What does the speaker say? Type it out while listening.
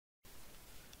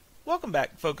Welcome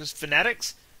back, Focus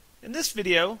Fanatics. In this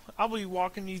video, I'll be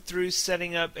walking you through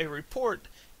setting up a report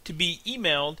to be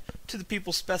emailed to the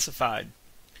people specified.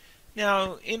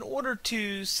 Now, in order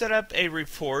to set up a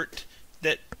report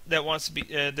that you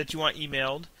want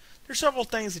emailed, there's several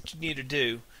things that you need to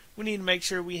do. We need to make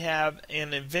sure we have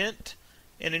an event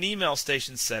and an email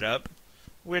station set up.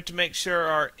 We have to make sure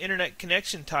our internet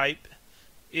connection type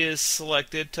is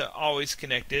selected to always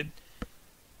connected.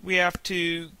 We have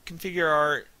to configure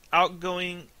our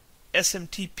outgoing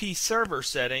SMTP server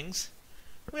settings.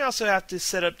 We also have to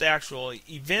set up the actual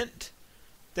event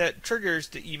that triggers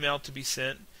the email to be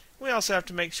sent. We also have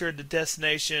to make sure the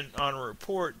destination on a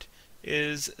report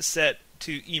is set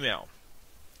to email.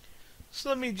 So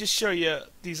let me just show you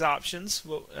these options,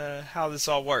 how this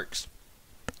all works.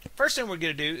 First thing we're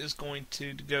going to do is going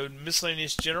to go to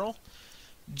Miscellaneous General,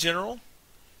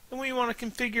 and we want to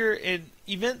configure an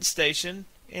event station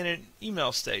and an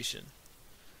email station.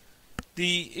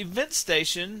 The event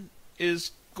station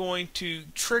is going to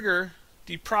trigger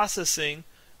the processing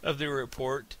of the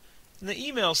report, and the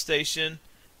email station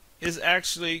is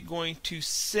actually going to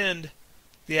send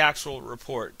the actual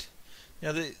report.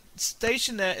 Now, the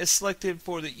station that is selected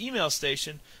for the email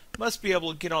station must be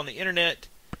able to get on the internet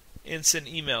and send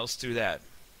emails through that.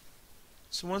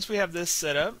 So once we have this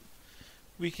set up,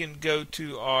 we can go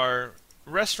to our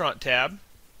restaurant tab,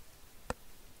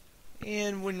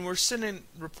 and when we're sending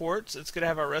reports, it's going to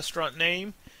have our restaurant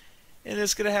name and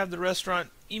it's going to have the restaurant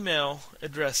email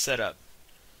address set up.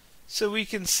 So we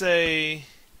can say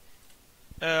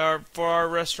for our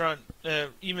restaurant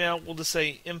email, we'll just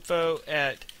say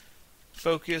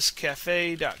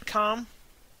info@focuscafe.com.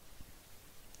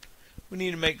 We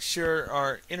need to make sure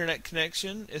our internet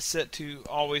connection is set to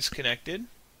always connected.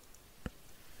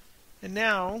 And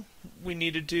now we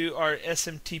need to do our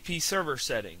SMTP server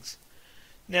settings.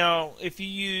 Now, if you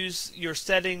use your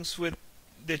settings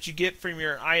that you get from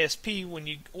your ISP when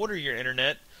you order your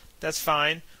internet, that's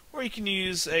fine. Or you can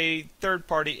use a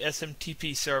third-party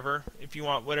SMTP server if you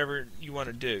want whatever you want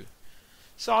to do.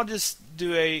 So I'll just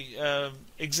do a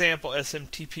example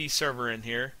SMTP server in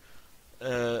here.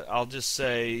 I'll just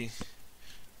say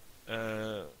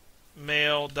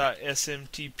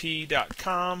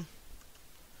mail.smtp.com,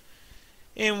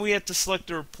 and we have to select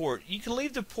the report. You can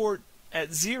leave the port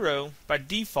at 0 by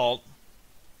default,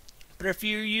 but if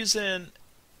you're using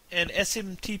an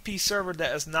SMTP server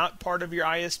that is not part of your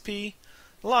ISP,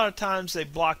 a lot of times they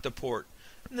block the port,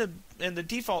 and the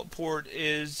default port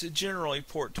is generally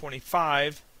port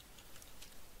 25.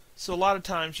 So a lot of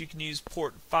times you can use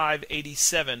port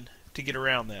 587 to get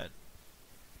around that.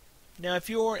 Now, if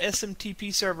your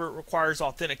SMTP server requires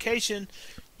authentication,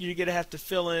 you're going to have to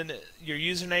fill in your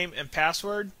username and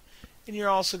password, and you're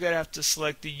also going to have to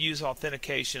select the Use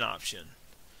Authentication option.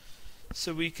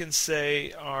 So we can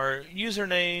say our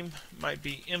username might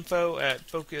be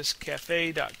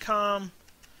info@focuscafe.com,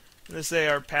 and let's say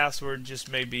our password just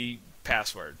may be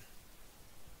password.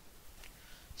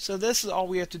 So this is all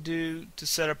we have to do to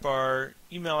set up our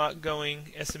email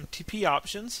outgoing SMTP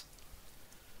options.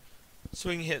 So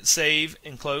we can hit save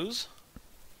and close.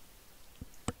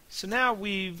 So now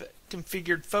we've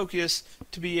configured Focus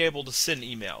to be able to send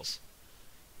emails.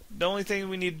 The only thing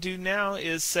we need to do now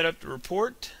is set up the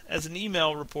report as an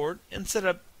email report and set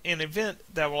up an event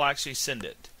that will actually send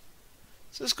it.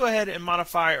 So let's go ahead and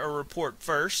modify our report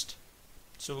first.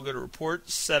 So we'll go to Report,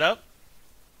 Setup.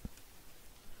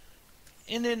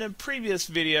 And in a previous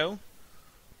video,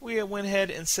 we went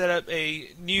ahead and set up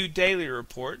a new daily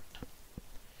report.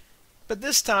 But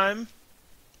this time,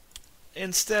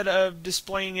 instead of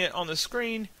displaying it on the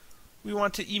screen, we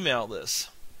want to email this.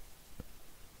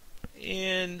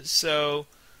 And so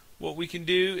what we can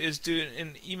do is do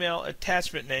an email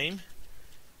attachment name.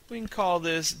 We can call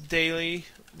this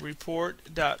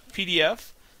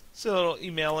dailyreport.pdf, so it'll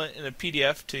email it in a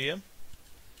PDF to you.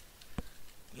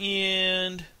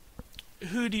 And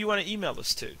who do you want to email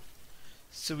this to?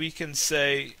 So we can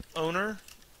say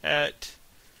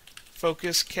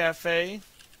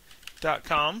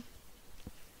owner@focuscafe.com.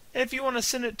 And if you want to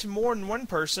send it to more than one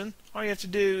person, all you have to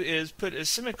do is put a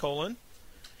semicolon,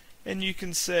 and you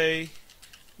can say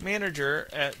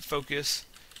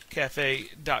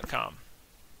manager@focuscafe.com.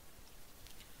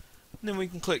 Then we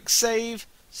can click Save.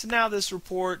 So now this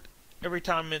report, every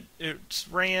time it's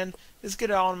ran, is going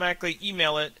to automatically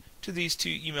email it to these two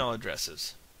email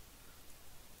addresses.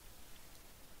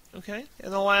 Okay,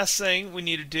 and the last thing we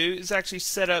need to do is actually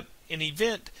set up an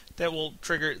event that will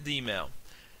trigger the email.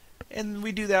 And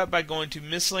we do that by going to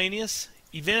Miscellaneous,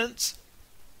 Events.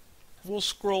 We'll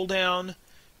scroll down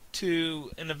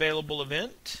to an available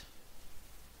event,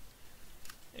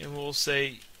 and we'll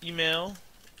say email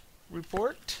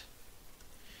report.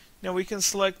 Now we can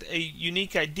select a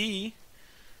unique ID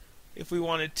if we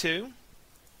wanted to.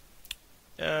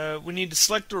 We need to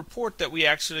select the report that we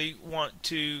actually want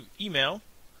to email.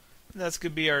 And that's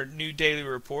going to be our new daily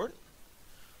report.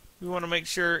 We want to make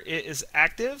sure it is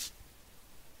active.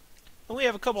 And we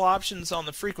have a couple options on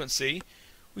the frequency.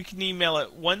 We can email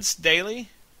it once daily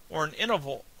or an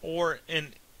interval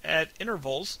at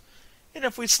intervals. And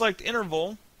if we select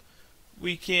interval,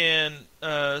 we can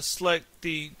select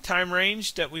the time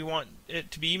range that we want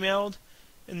it to be emailed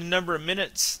and the number of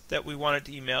minutes that we want it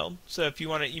to email. So if you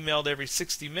want it emailed every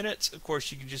 60 minutes, of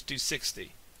course you can just do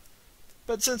 60.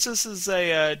 But since this is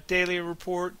a daily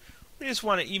report, we just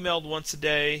want it emailed once a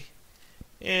day,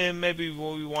 and maybe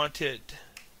we want it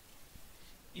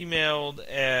emailed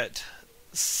at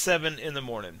 7 in the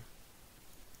morning.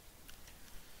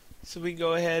 So we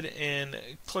go ahead and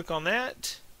click on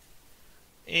that,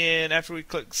 and after we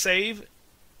click save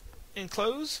and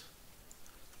close,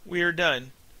 we are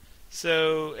done.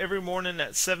 So every morning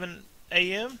at 7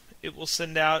 a.m. it will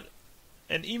send out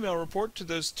an email report to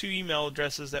those 2 email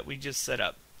addresses that we just set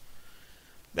up.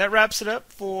 That wraps it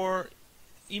up for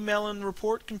email and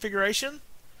report configuration.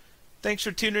 Thanks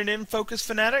for tuning in, Focus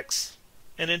Fanatics,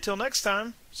 and until next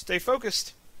time, stay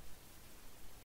focused.